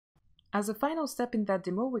As a final step in that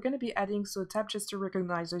demo, we're going to be adding tap gesture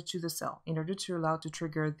recognizer to the cell in order to allow to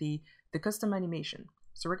trigger the custom animation.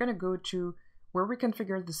 So we're going to go to where we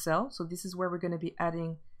configure the cell. So this is where we're going to be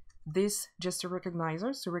adding this gesture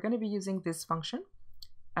recognizer. So we're going to be using this function,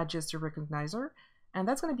 add gesture recognizer, and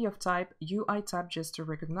that's going to be of type UI tap gesture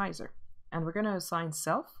recognizer. And we're going to assign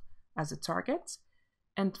self as a target.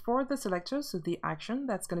 And for the selector, so the action,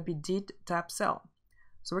 that's going to be did tap cell.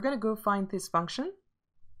 So we're going to go find this function.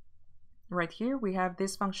 Right here, we have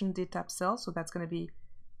this function did tap cell. So that's going to be,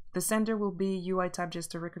 the sender will be UI tap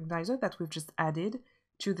gesture recognizer that we've just added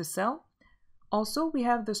to the cell. Also, we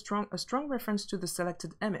have a strong reference to the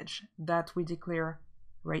selected image that we declare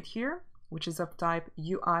right here, which is of type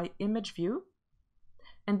UI image view.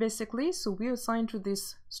 And basically, so we assign to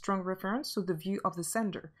this strong reference to the view of the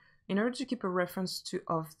sender in order to keep a reference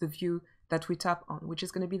of the view that we tap on, which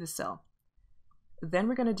is going to be the cell. Then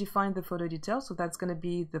we're going to define the photo detail. So that's going to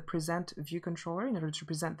be the present view controller in order to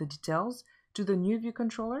present the details to the new view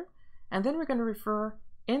controller. And then we're going to refer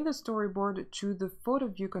in the storyboard to the photo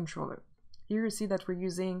view controller. Here you see that we're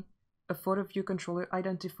using a photo view controller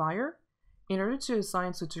identifier in order to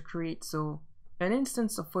assign, so to create an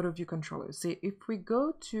instance of photo view controller. So if we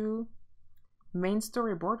go to main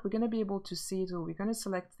storyboard, we're going to be able to see, so we're going to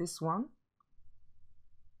select this one.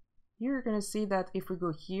 Here you're going to see that if we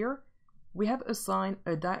go here, we have assigned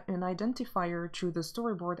an identifier to the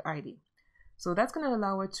storyboard ID. So that's going to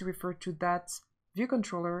allow it to refer to that view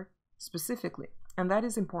controller specifically, and that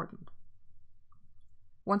is important.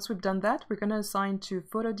 Once we've done that, we're going to assign to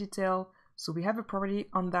photo detail. So we have a property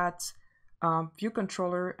on that view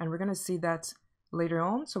controller, and we're going to see that later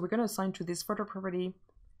on. So we're going to assign to this photo property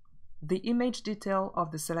the image detail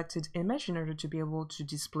of the selected image in order to be able to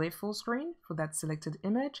display full screen for that selected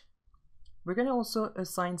image. We're going to also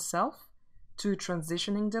assign self to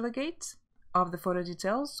transitioning delegate of the photo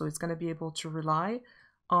details. So it's going to be able to rely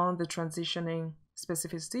on the transitioning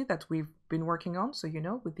specificity that we've been working on. So,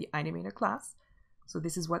 with the animator class. So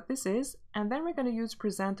this is what this is. And then we're going to use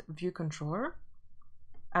present view controller.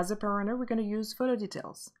 As a parameter, we're going to use photo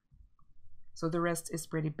details. So the rest is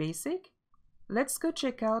pretty basic. Let's go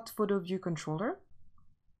check out photo view controller.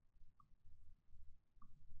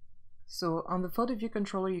 So on the photo view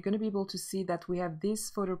controller, you're going to be able to see that we have this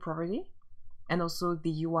photo property and also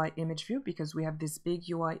the UI image view, because we have this big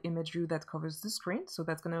UI image view that covers the screen. So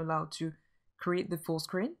that's going to allow to create the full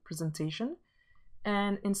screen presentation.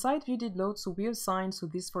 And inside view did load, so we assign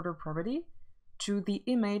this photo property to the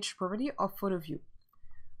image property of photo view.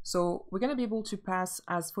 So we're going to be able to pass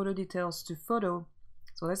as photo details to photo.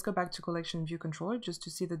 So let's go back to collection view controller just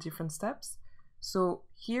to see the different steps. So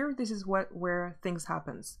here, this is where things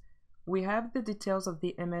happens. We have the details of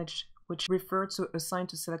the image, which refer to assign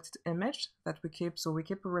to selected image that we keep. So we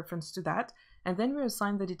keep a reference to that. And then we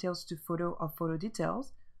assign the details to photo of photo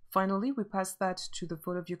details. Finally, we pass that to the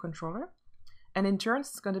photo view controller. And in turn,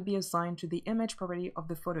 it's going to be assigned to the image property of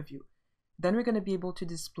the photo view. Then we're going to be able to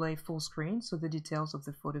display full screen, so the details of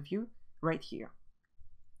the photo view right here.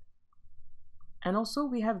 And also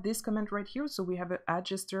we have this command right here. So we have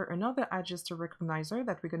another add gesture recognizer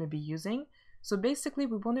that we're going to be using. So basically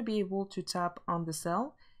we want to be able to tap on the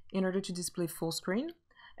cell in order to display full screen,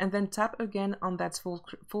 and then tap again on that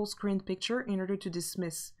full screen picture in order to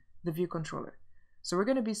dismiss the view controller. So we're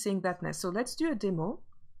going to be seeing that next. So let's do a demo.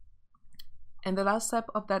 And the last step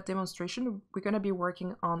of that demonstration, we're going to be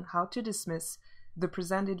working on how to dismiss the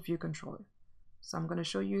presented view controller. So I'm going to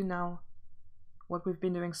show you now what we've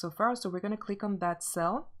been doing so far. So we're going to click on that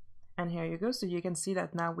cell, and here you go. So you can see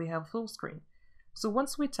that now we have full screen. So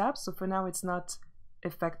once we tap, so for now it's not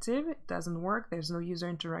effective, it doesn't work, there's no user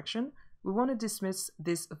interaction. We want to dismiss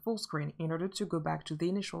this full screen in order to go back to the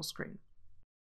initial screen.